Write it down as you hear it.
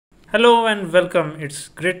Hello and welcome. It's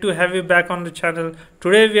great to have you back on the channel.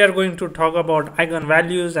 Today we are going to talk about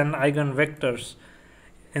eigenvalues and eigenvectors.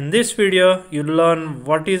 In this video, you'll learn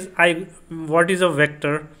what is a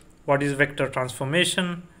vector, what is vector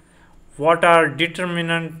transformation, what are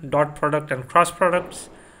determinant, dot product and cross products,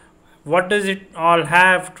 what does it all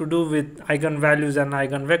have to do with eigenvalues and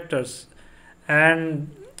eigenvectors,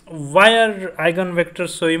 and why are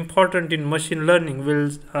eigenvectors so important in machine learning.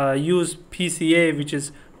 We'll use PCA, which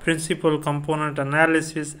is principal component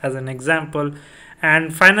analysis, as an example,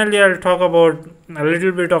 and finally I'll talk about a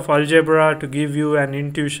little bit of algebra to give you an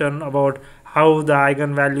intuition about how the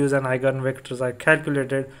eigenvalues and eigenvectors are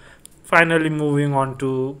calculated, finally moving on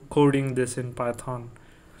to coding this in Python.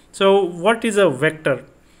 So what is a vector?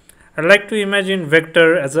 I like to imagine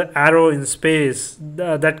vector as an arrow in space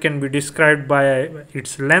that can be described by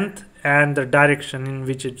its length and the direction in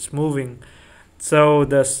which it's moving. So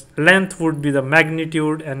the length would be the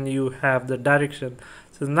magnitude and you have the direction.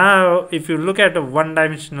 So now if you look at a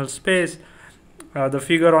one-dimensional space, the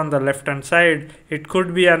figure on the left hand side, it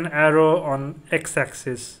could be an arrow on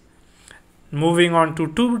x-axis. Moving on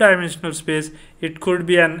to two-dimensional space, it could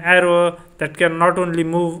be an arrow that can not only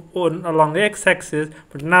move along x-axis,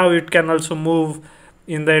 but now it can also move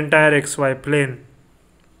in the entire xy plane.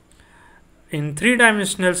 In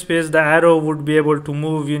three-dimensional space, the arrow would be able to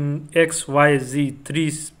move in x, y, z,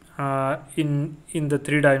 in the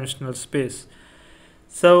three-dimensional space.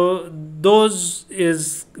 So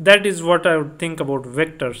that is what I would think about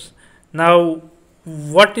vectors. Now,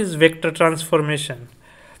 what is vector transformation?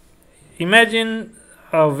 Imagine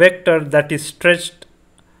a vector that is stretched.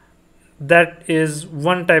 That is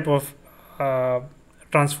one type of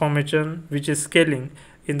transformation, which is scaling.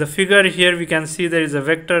 In the figure here we can see there is a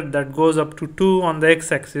vector that goes up to 2 on the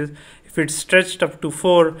x-axis. If it's stretched up to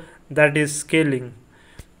 4, that is scaling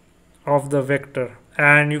of the vector,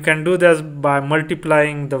 and you can do this by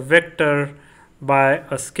multiplying the vector by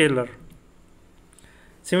a scalar.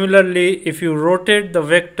 Similarly, if you rotate the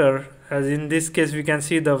vector, as in this case we can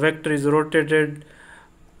see the vector is rotated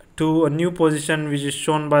to a new position which is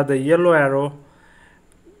shown by the yellow arrow,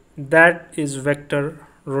 that is vector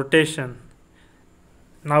rotation.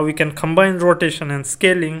 Now we can combine rotation and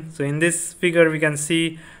scaling. So in this figure we can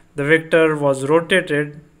see the vector was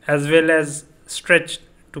rotated as well as stretched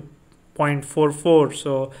to 0.44.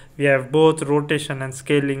 So we have both rotation and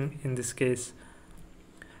scaling in this case.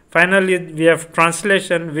 Finally, we have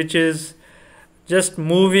translation, which is just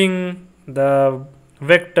moving the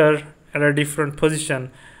vector at a different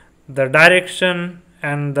position. The direction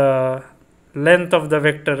and the length of the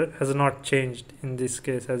vector has not changed in this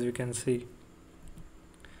case, as you can see.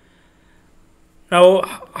 Now,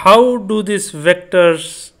 how do these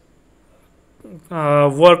vectors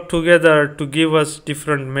work together to give us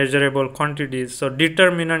different measurable quantities? So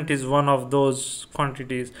determinant is one of those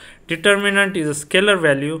quantities. Determinant is a scalar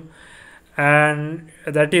value, and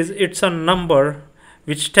that is, it's a number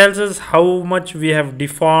which tells us how much we have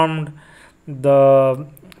deformed the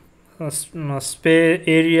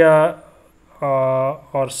area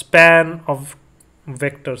or span of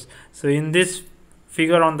vectors. So in this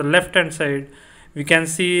figure on the left hand side, we can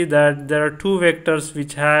see that there are two vectors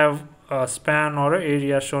which have a span or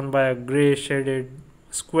area shown by a gray shaded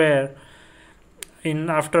square.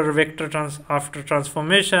 After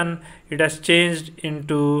transformation, it has changed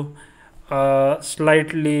into a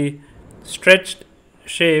slightly stretched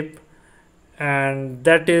shape, and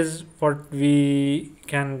that is what we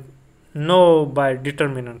can know by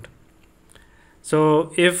determinant.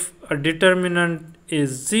 So if a determinant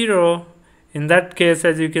is 0, in that case,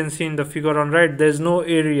 as you can see in the figure on right, there is no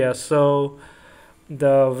area, so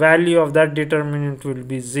the value of that determinant will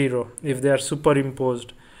be 0 if they are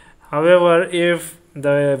superimposed. However, if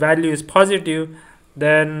the value is positive,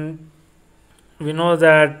 then we know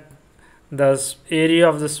that the area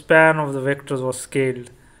of the span of the vectors was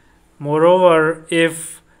scaled. Moreover,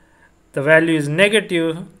 if the value is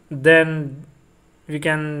negative, then we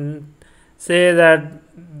can say that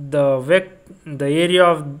the area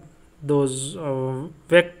of those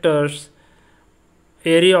vectors,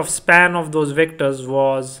 area of span of those vectors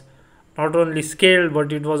was not only scaled,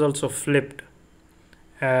 but it was also flipped,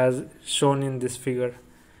 as shown in this figure.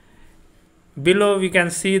 Below we can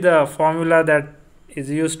see the formula that is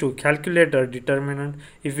used to calculate a determinant.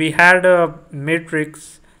 If we had a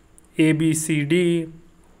matrix A, B, C, D,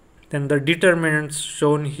 then the determinants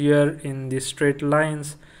shown here in the straight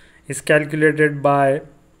lines is calculated by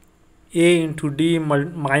A into D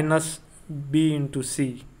minus B into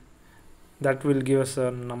C. That will give us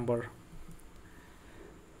a number.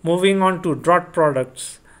 Moving on to dot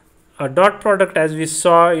products. A dot product, as we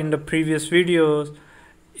saw in the previous videos,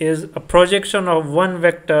 is a projection of one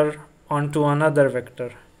vector onto another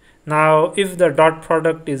vector. Now if the dot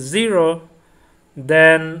product is 0,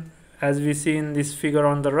 then as we see in this figure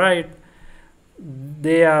on the right,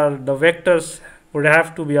 the vectors would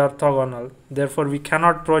have to be orthogonal. Therefore we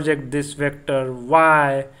cannot project this vector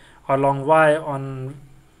y along y on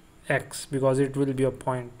x because it will be a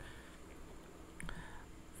point.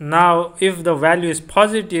 Now if the value is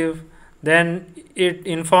positive, then it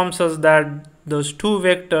informs us that those two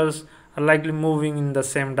vectors are likely moving in the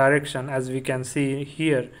same direction. As we can see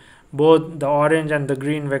here, both the orange and the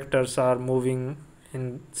green vectors are moving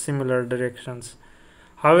in similar directions.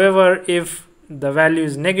 However, if the value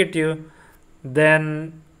is negative,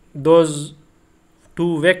 then those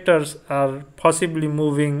two vectors are possibly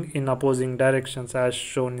moving in opposing directions as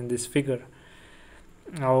shown in this figure.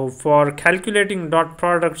 Now for calculating dot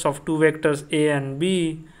products of two vectors a and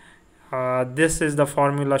b, this is the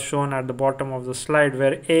formula shown at the bottom of the slide,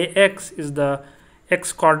 where ax is the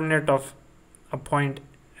x coordinate of a point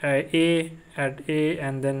a at a,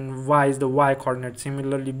 and then y is the y coordinate.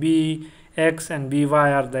 Similarly, bx and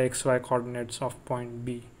by are the xy coordinates of point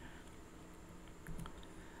b.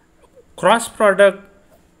 Cross product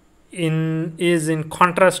is in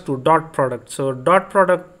contrast to dot product. So dot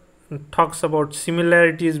product talks about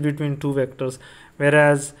similarities between two vectors,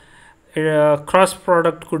 whereas cross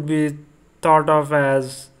product could be thought of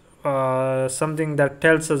as something that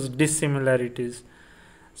tells us dissimilarities.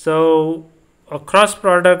 So a cross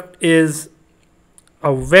product is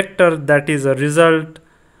a vector that is a result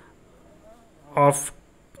of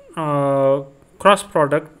cross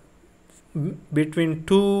product between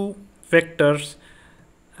two vectors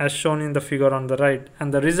as shown in the figure on the right,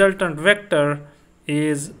 and the resultant vector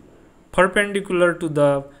is perpendicular to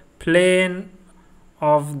the plane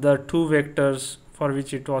of the two vectors for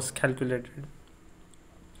which it was calculated.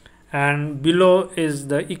 And below is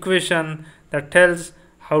the equation that tells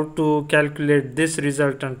how to calculate this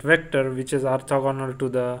resultant vector, which is orthogonal to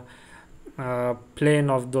the plane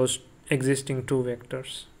of those existing two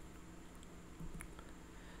vectors.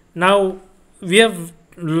 Now we have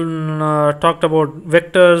talked about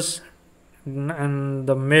vectors and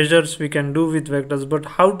the measures we can do with vectors, but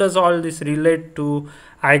how does all this relate to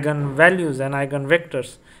eigenvalues and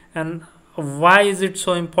eigenvectors, and why is it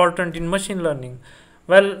so important in machine learning?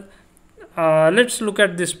 Well, let's look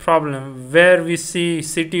at this problem where we see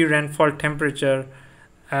city rainfall temperature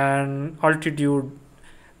and altitude.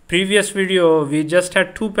 Previous video we just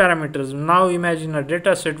had two parameters. Now imagine a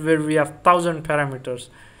data set where we have 1000 parameters,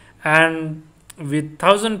 and with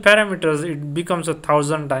 1000 parameters it becomes a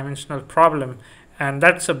 1000 dimensional problem, and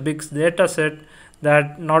that's a big data set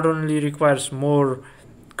that not only requires more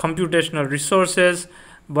computational resources,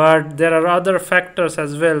 but there are other factors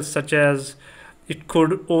as well, such as it could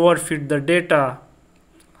overfit the data,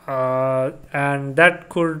 and that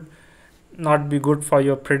could not be good for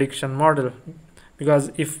your prediction model,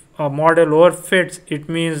 because if a model overfits, it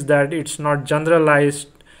means that it's not generalized,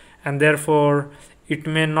 and therefore it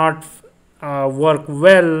may not work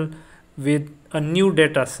well with a new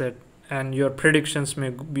data set, and your predictions may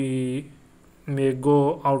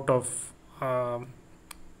go out of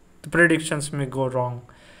the predictions may go wrong.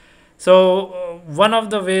 So one of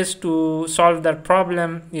the ways to solve that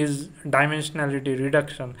problem is dimensionality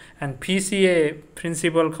reduction, and PCA,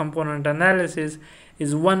 principal component analysis,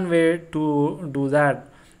 is one way to do that.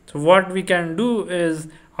 So what we can do is,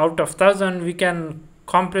 out of 1000 we can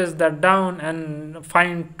compress that down and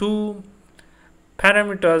find two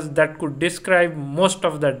parameters that could describe most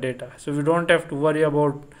of that data, so we don't have to worry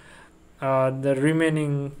about the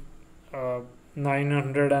remaining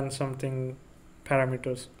 900 and something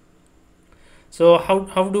parameters. So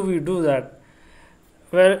how do we do that?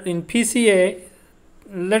 Well, in PCA,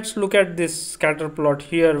 let's look at this scatter plot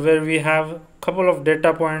here, where we have a couple of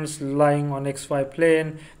data points lying on XY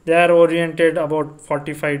plane. They are oriented about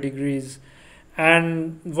 45 degrees,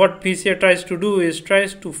 and what PCA tries to do is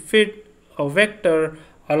tries to fit a vector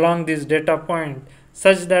along this data point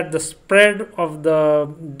such that the spread of the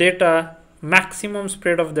data, maximum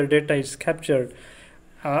spread of the data, is captured.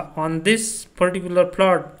 On this particular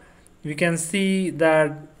plot, we can see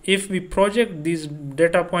that if we project these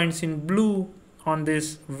data points in blue on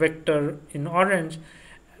this vector in orange,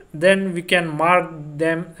 then we can mark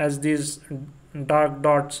them as these dark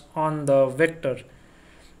dots on the vector.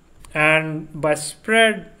 And by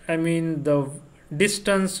spread, I mean the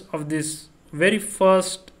distance of this very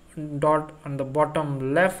first dot on the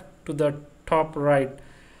bottom left to the top right.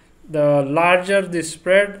 The larger the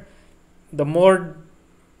spread, the more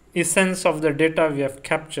essence of the data we have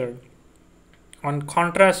captured. On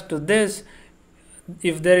contrast to this,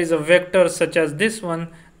 if there is a vector such as this one,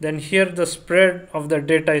 then here the spread of the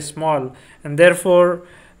data is small, and therefore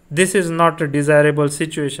this is not a desirable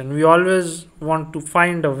situation. We always want to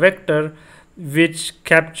find a vector which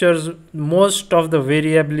captures most of the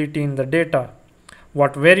variability in the data.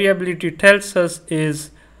 What variability tells us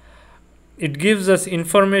is it gives us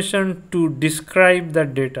information to describe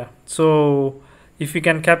that data. So if we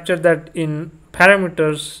can capture that in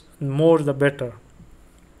parameters, more the better.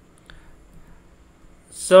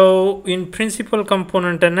 So in principal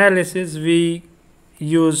component analysis, we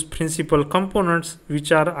use principal components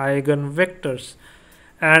which are eigenvectors,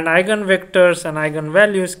 and eigenvectors and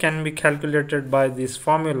eigenvalues can be calculated by this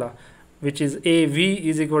formula, which is AV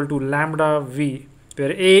is equal to lambda V,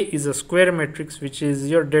 where A is a square matrix, which is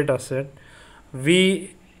your data set.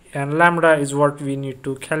 V and lambda is what we need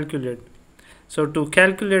to calculate. So to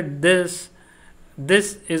calculate this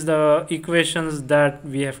is the equations that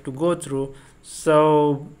we have to go through.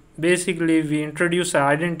 So basically we introduce an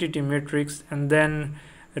identity matrix and then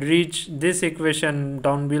reach this equation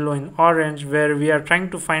down below in orange, where we are trying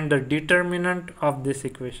to find the determinant of this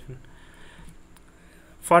equation.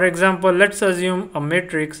 For example, let's assume a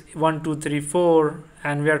matrix 1 2 3 4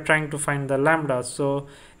 and we are trying to find the lambda. So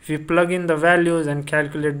if we plug in the values and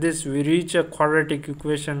calculate this, we reach a quadratic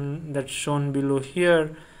equation that's shown below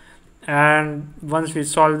here, and once we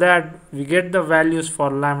solve that, we get the values for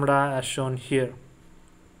lambda as shown here,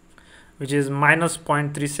 which is minus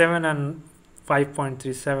 0.37 and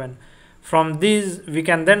 5.37. From these we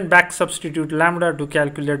can then back substitute lambda to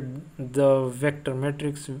calculate the vector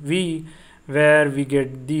matrix V, where we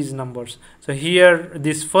get these numbers. So here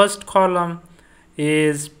this first column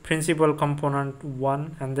is principal component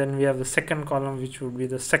 1, and then we have the second column which would be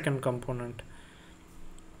the second component.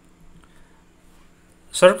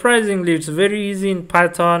 Surprisingly, it's very easy in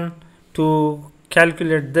Python to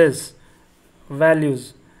calculate this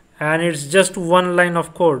values, and it's just one line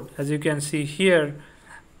of code. As you can see here,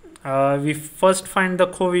 we first find the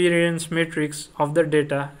covariance matrix of the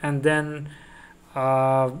data and then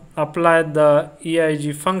apply the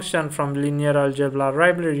EIG function from linear algebra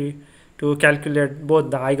library to calculate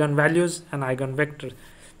both the eigenvalues and eigenvectors.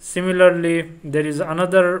 Similarly, there is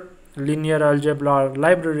another linear algebra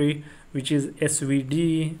library which is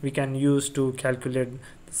SVD we can use to calculate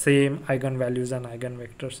the same eigenvalues and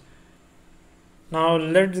eigenvectors. Now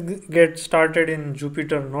let's get started in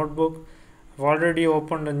Jupyter notebook. I've already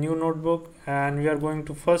opened a new notebook and we are going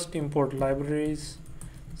to first import libraries.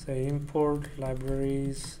 Say import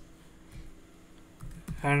libraries,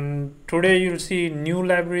 and today you'll see new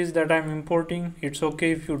libraries that I'm importing. It's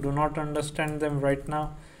okay if you do not understand them right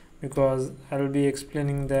now, because I'll be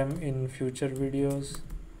explaining them in future videos.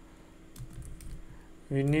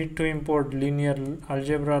 We need to import linear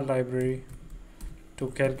algebra library to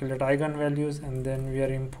calculate eigenvalues, and then we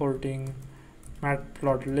are importing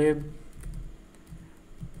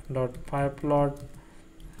matplotlib.pyplot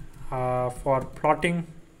for plotting,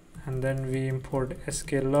 and then we import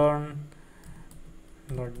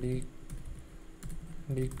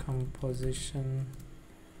sklearn.decomposition,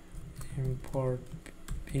 import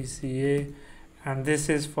PCA, and this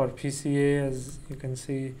is for PCA as you can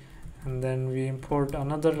see, and then we import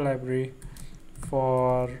another library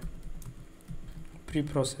for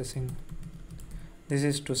pre-processing. This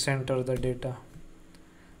is to center the data.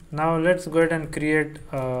 Now let's go ahead and create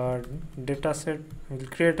a data set. We'll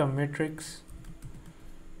create a matrix.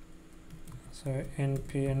 So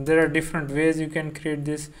NP, and there are different ways you can create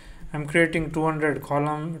this. I'm creating 200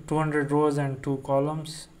 rows and 2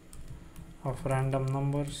 columns of random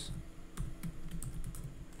numbers.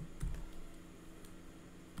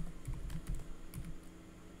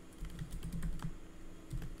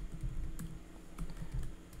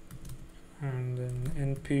 And then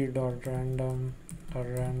np.random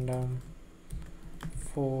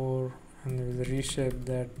 4, and we'll reshape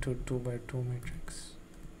that to 2 by 2 matrix.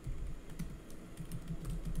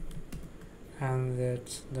 And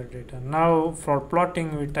that's the data. Now for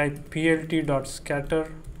plotting, we type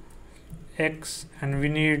plt.scatter x, and we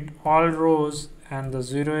need all rows and the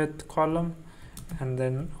 0th column, and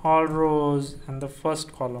then all rows and the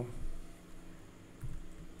first column.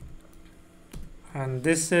 And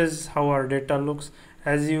this is how our data looks.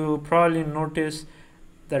 As you probably notice,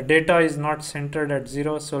 the data is not centered at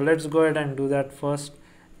 0. So let's go ahead and do that first.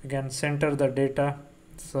 Again, center the data.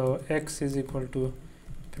 So x is equal to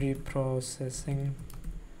pre-processing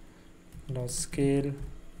scale,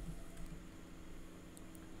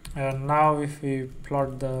 and now if we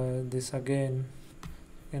plot this again,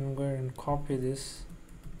 we can go ahead and copy this,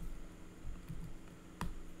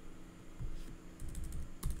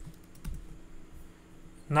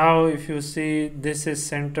 Now if you see, this is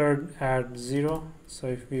centered at 0, so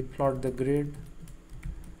if we plot the grid,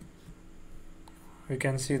 we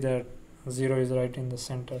can see that 0 is right in the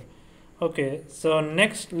center. Okay, so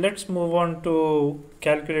next let's move on to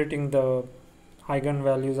calculating the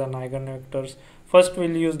eigenvalues and eigenvectors. First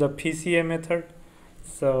we'll use the PCA method,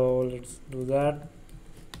 so let's do that.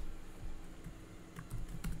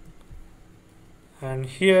 And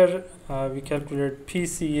here we calculate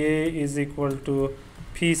PCA is equal to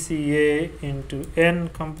PCA into n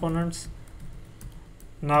components.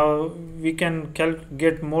 Now we can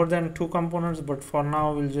get more than 2 components, but for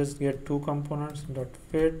now we'll just get 2 components. Dot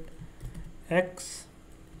fit x,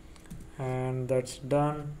 and that's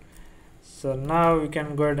done. So now we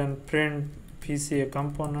can go ahead and print PCA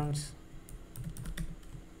components,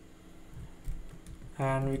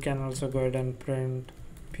 and we can also go ahead and print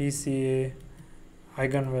PCA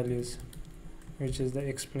eigenvalues, which is the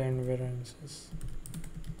explained variances.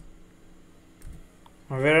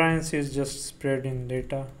 Variance is just spread in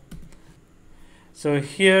data. So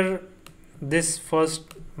here, this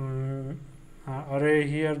first array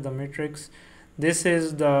here, the matrix, this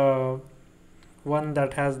is the one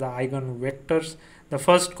that has the eigenvectors. The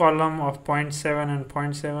first column of 0.7 and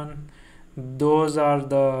 0.7, those are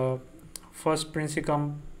the first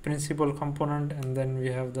principal component, and then we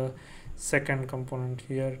have the second component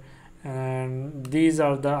here, and these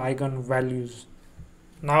are the eigenvalues.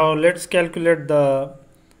 Now let's calculate the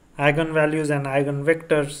eigenvalues and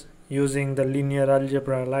eigenvectors using the linear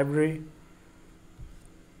algebra library.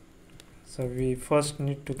 So we first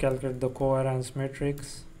need to calculate the covariance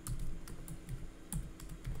matrix,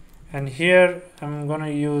 and here I'm going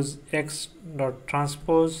to use x dot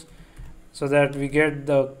transpose so that we get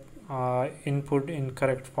the input in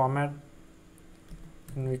correct format,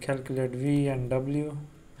 and we calculate v and w.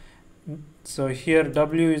 So here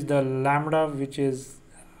w is the lambda, which is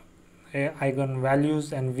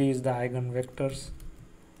eigenvalues, and v is the eigenvectors.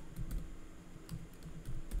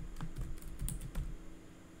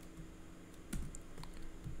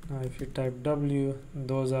 Now if you type w,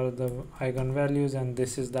 those are the eigenvalues, and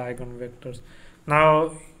this is the eigenvectors.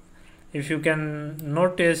 Now if you can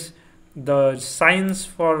notice, the signs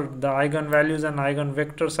for the eigenvalues and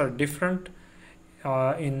eigenvectors are different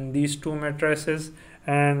in these two matrices,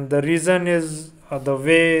 and the reason is the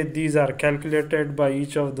way these are calculated by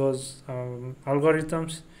each of those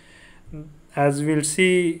algorithms. As we'll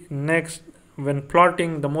see next, when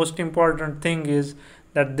plotting, the most important thing is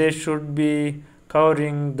that they should be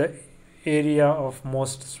covering the area of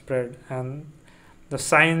most spread, and the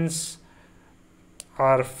signs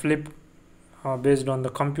are flipped based on the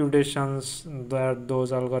computations that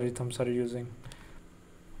those algorithms are using.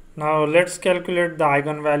 Now let's calculate the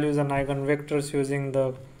eigenvalues and eigenvectors using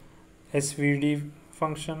the SVD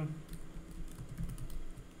function.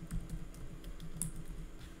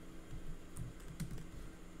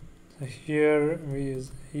 So here we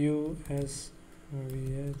use USVH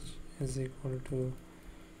is equal to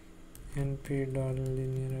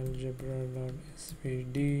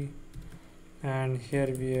np.linearalgebra.svd, and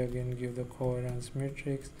here we again give the covariance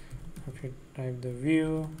matrix. If you type the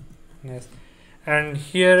view, yes, and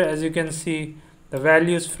here as you can see, the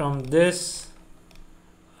values from this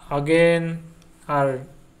again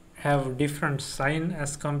have different sign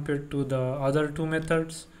as compared to the other two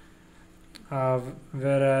methods,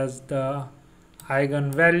 whereas the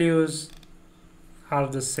eigenvalues are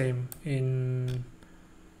the same in,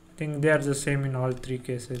 I think they are the same in all three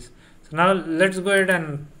cases. So now let's go ahead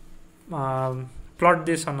and plot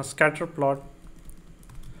this on a scatter plot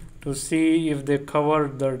to see if they cover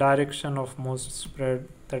the direction of most spread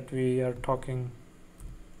that we are talking.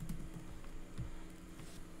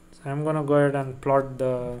 So I'm gonna go ahead and plot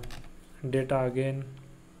the data again,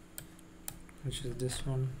 which is this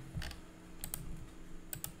one.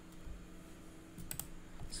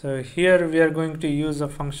 So here we are going to use a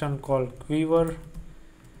function called quiver,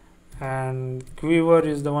 and quiver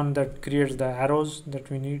is the one that creates the arrows that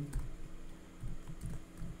we need.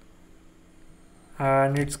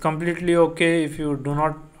 And it's completely okay if you do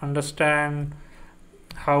not understand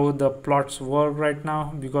how the plots work right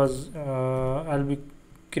now, because I'll be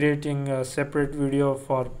creating a separate video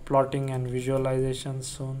for plotting and visualization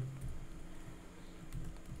soon.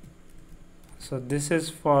 So this is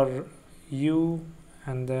for u,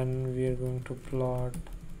 and then we are going to plot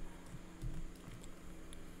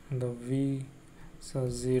the v, so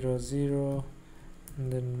 0 0,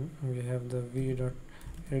 and then we have the v dot.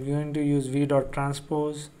 We're going to use v dot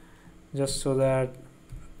transpose just so that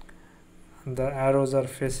the arrows are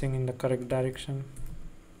facing in the correct direction.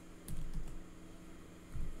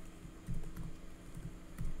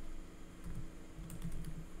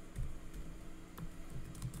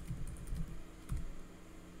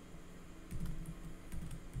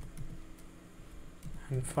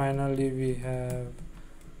 and finally we have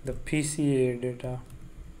the PCA data.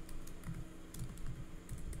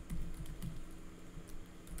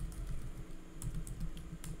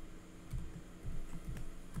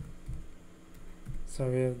 So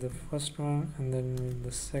we have the first one and then we have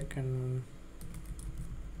the second one.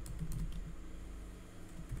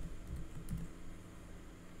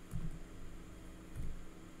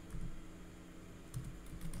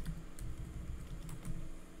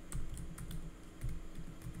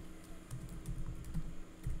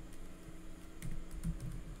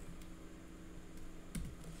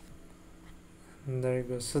 And there you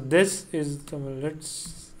go. So this is the,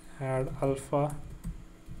 let's add alpha.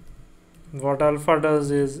 What alpha does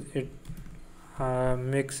is it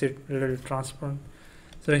makes it a little transparent.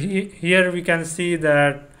 So here we can see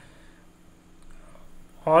that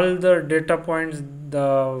all the data points,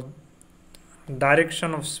 the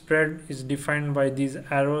direction of spread is defined by these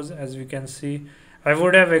arrows. As we can see, I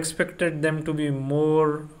would have expected them to be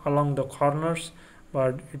more along the corners,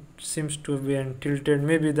 but it seems to be tilted.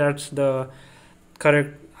 Maybe that's the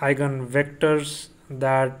correct eigenvectors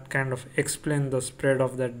that kind of explain the spread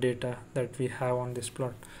of that data that we have on this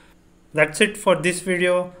plot. That's it for this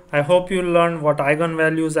video. I hope you learned what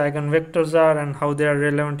eigenvalues, eigenvectors are and how they are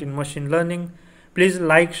relevant in machine learning. Please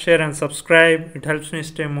like, share and subscribe. It helps me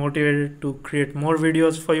stay motivated to create more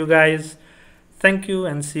videos for you guys. Thank you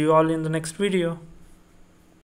and see you all in the next video.